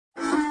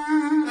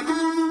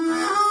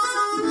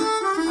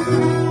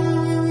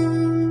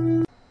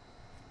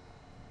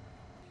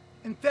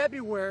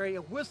February,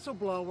 a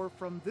whistleblower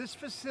from this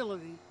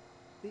facility,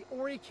 the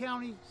Horry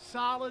County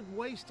Solid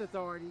Waste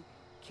Authority,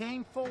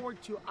 came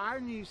forward to our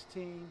news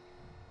team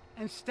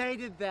and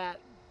stated that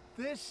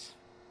this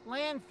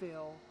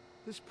landfill,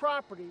 this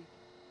property,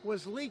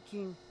 was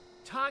leaking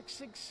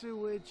toxic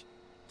sewage,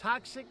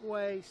 toxic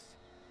waste,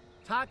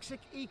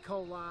 toxic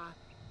Ecoli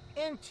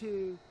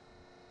into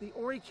the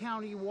Horry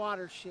County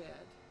watershed.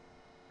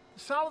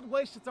 The Solid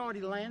Waste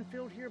Authority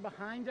landfill here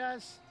behind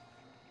us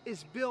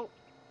is built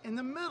in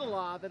the middle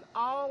of and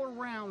all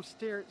around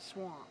Sterrett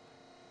Swamp.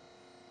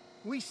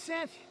 We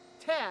sent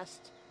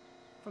tests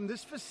from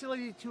this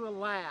facility to a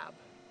lab.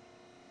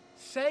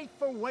 Safe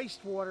for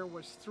wastewater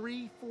was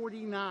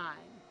 349.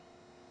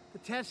 The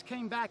test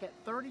came back at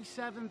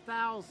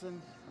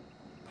 37,000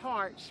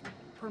 parts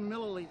per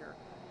milliliter,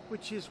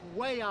 which is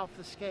way off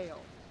the scale.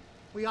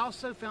 We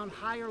also found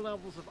higher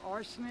levels of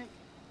arsenic.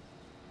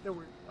 There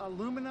were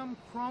aluminum,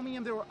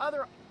 chromium. There were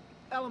other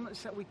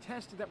elements that we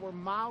tested that were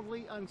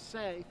mildly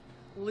unsafe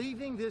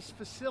leaving this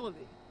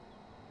facility.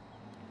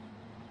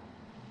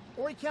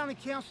 Horry County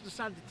Council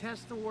decided to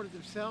test the water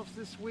themselves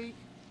this week.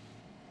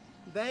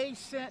 They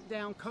sent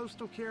down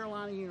Coastal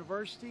Carolina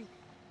University,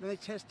 then they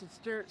tested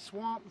Sterrett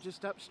Swamp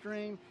just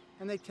upstream,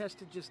 and they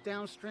tested just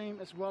downstream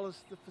as well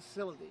as the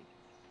facility.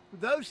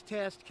 Those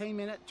tests came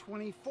in at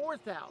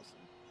 24,000.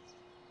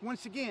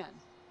 Once again,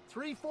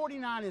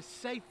 349 is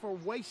safe for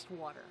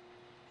wastewater.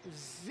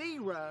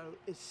 0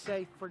 is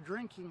safe for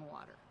drinking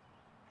water.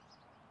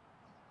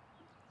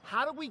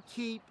 How do we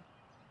keep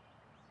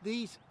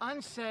these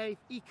unsafe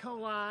E.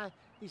 coli,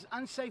 these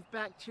unsafe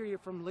bacteria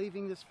from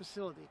leaving this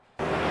facility?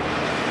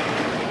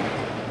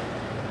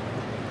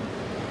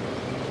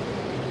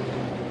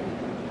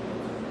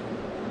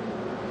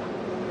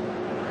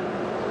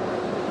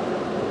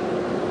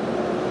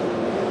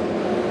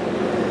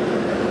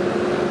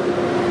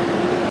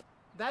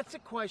 That's a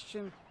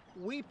question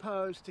we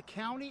pose to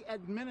County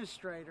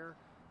Administrator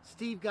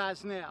Steve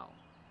Gosnell.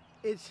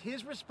 It's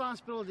his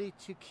responsibility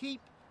to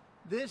keep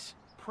this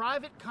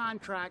private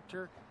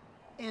contractor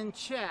in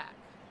check.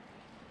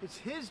 It's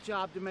his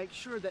job to make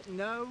sure that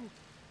no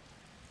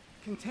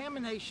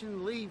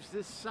contamination leaves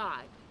this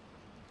site.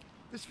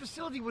 This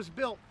facility was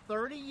built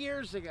 30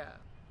 years ago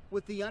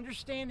with the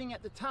understanding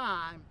at the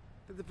time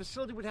that the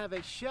facility would have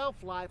a shelf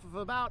life of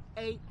about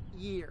 8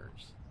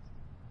 years.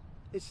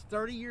 It's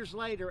 30 years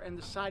later and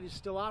the site is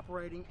still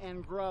operating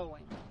and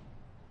growing.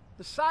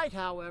 The site,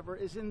 however,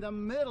 is in the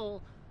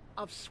middle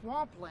of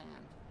swampland.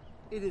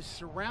 It is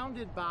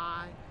surrounded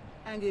by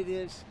and it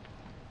is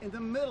in the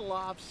middle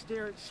of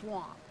Sterrett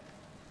Swamp.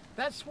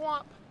 That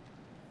swamp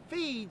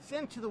feeds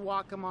into the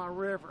Waccamaw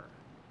River.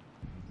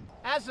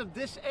 As of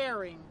this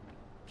airing,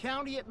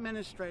 County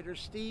Administrator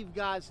Steve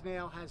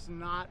Gosnell has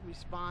not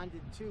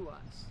responded to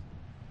us.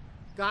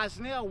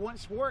 Gosnell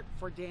once worked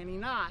for Danny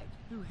Knight,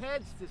 who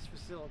heads this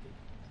facility.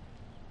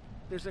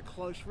 There's a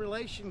close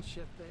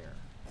relationship there.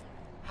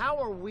 How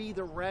are we,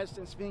 the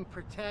residents, being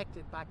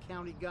protected by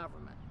county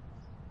government?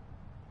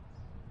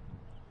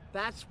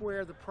 That's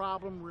where the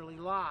problem really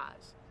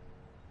lies.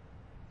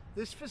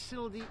 This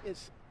facility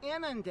is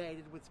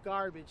inundated with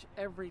garbage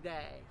every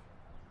day.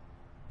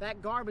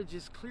 That garbage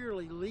is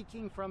clearly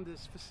leaking from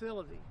this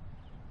facility.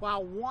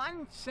 While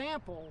one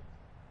sample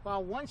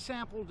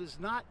does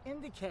not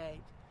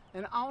indicate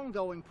an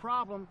ongoing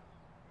problem,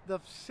 the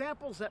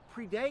samples that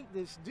predate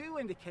this do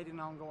indicate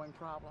an ongoing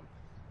problem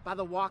by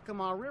the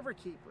Waccamaw River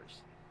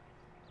keepers.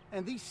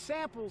 And these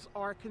samples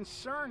are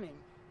concerning.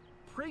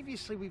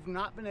 Previously, we've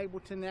not been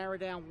able to narrow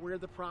down where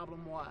the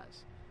problem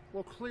was.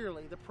 Well,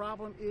 clearly, the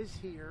problem is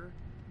here.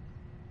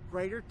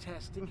 Greater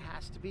testing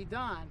has to be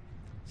done.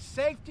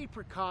 Safety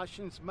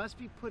precautions must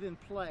be put in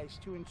place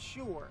to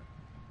ensure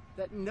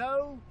that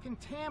no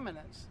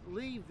contaminants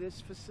leave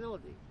this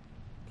facility.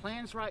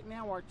 Plans right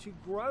now are to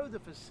grow the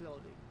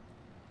facility.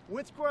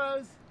 With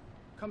growth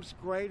comes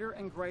greater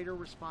and greater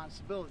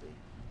responsibility.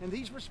 And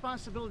these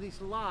responsibilities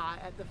lie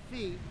at the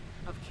feet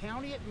of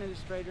County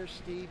Administrator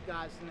Steve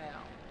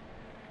Gosnell.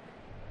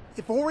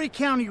 If Horry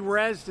County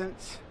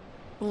residents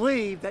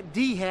believe that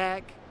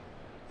DHEC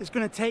is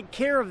going to take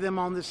care of them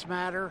on this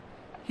matter,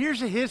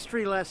 here's a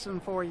history lesson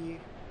for you.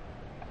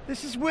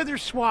 This is Wither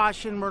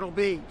Swash in Myrtle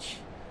Beach.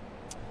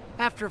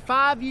 After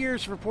 5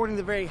 years of reporting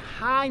the very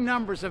high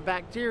numbers of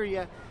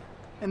bacteria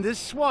in this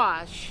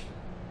swash,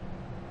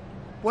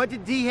 what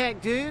did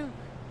DHEC do?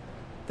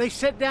 They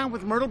sat down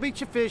with Myrtle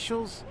Beach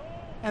officials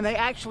and they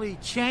actually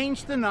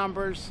changed the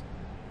numbers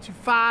to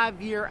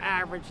 5-year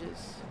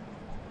averages.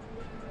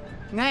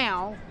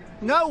 Now,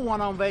 no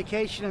one on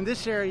vacation in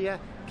this area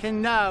can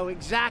know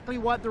exactly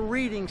what the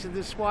readings of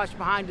this swash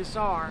behind us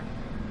are.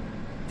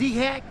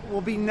 DHEC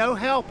will be no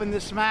help in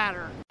this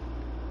matter.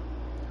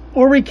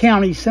 Horry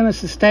County sent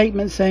us a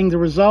statement saying the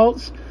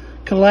results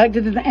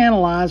collected and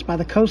analyzed by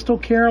the Coastal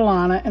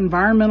Carolina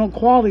Environmental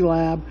Quality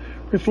Lab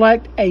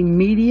reflect a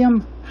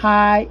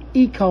medium-high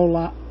E.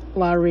 coli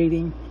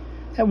reading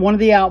at one of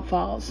the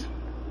outfalls.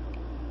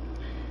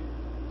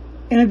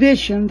 In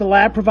addition, the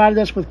lab provided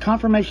us with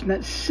confirmation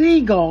that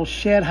seagulls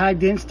shed high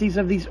densities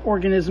of these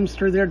organisms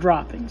through their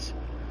droppings.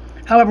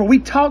 However, we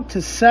talked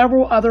to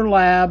several other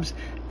labs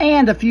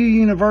and a few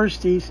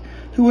universities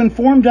who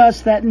informed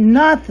us that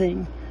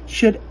nothing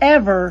should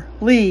ever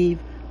leave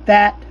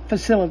that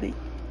facility.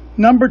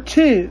 Number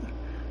 2,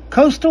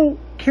 Coastal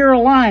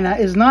Carolina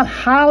is not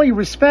highly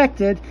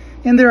respected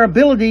in their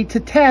ability to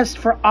test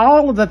for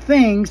all of the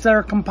things that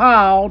are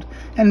compiled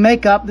and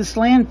make up this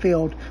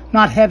landfill.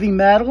 Not heavy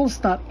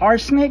metals, not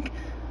arsenic,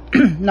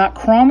 not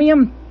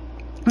chromium,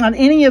 not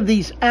any of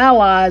these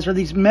alloys or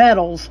these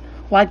metals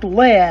like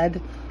lead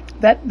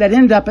that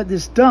end up at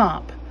this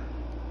dump.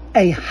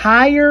 A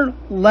higher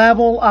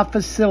level of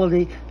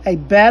facility, a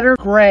better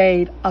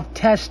grade of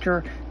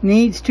tester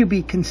needs to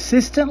be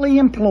consistently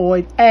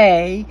employed,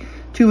 A,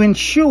 to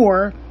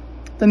ensure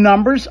the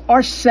numbers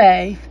are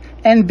safe,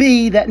 and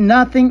B, that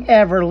nothing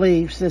ever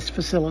leaves this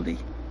facility.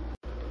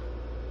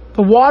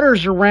 The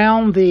waters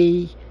around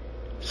the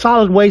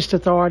Solid Waste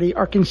Authority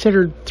are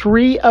considered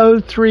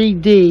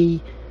 303D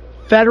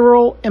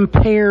federal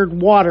impaired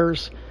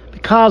waters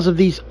because of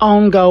these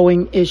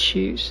ongoing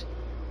issues.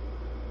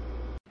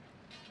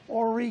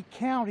 Horry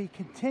County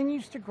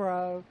continues to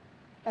grow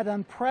at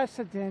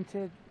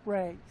unprecedented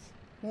rates.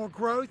 More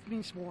growth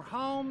means more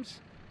homes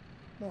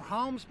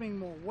mean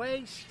more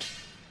waste,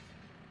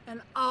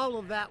 and all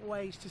of that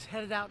waste is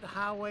headed out to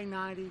Highway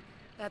 90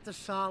 at the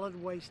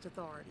Solid Waste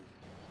Authority.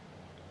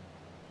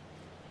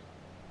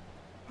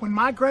 When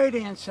my great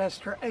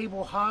ancestor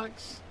Abel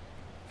Hucks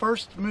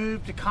first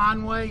moved to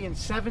Conway in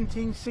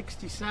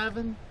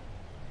 1767,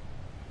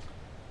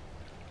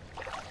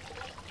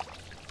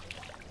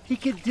 he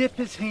could dip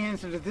his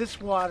hands into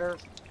this water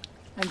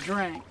and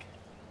drink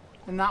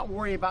and not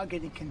worry about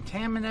getting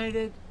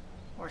contaminated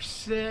or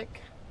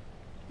sick.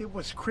 It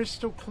was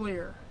crystal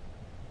clear.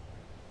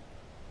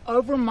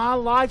 Over my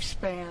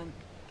lifespan,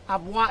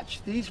 I've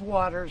watched these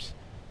waters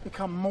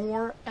become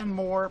more and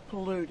more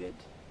polluted.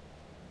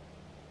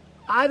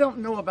 I don't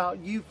know about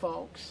you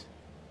folks,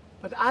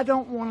 but I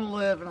don't want to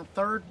live in a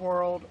third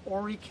world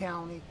Horry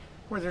County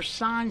where there's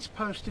signs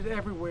posted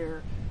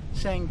everywhere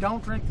saying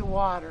don't drink the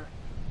water,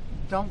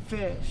 don't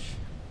fish,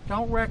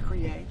 don't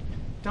recreate,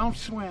 don't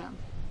swim.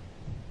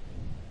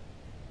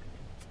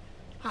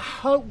 I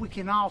hope we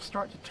can all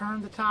start to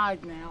turn the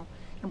tide now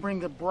and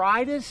bring the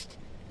brightest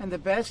and the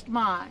best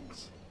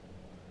minds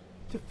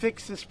to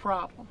fix this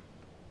problem.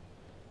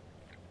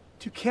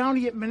 To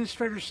County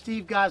Administrator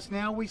Steve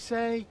Gosnell, we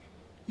say,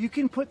 you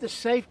can put the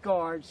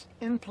safeguards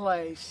in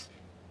place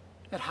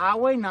at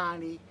Highway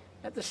 90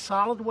 at the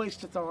Solid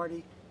Waste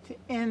Authority to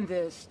end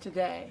this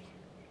today.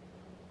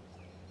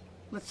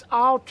 Let's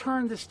all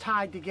turn this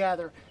tide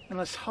together, and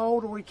let's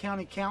hold Horry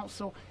County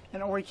Council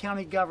and Horry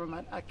County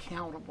government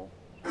accountable.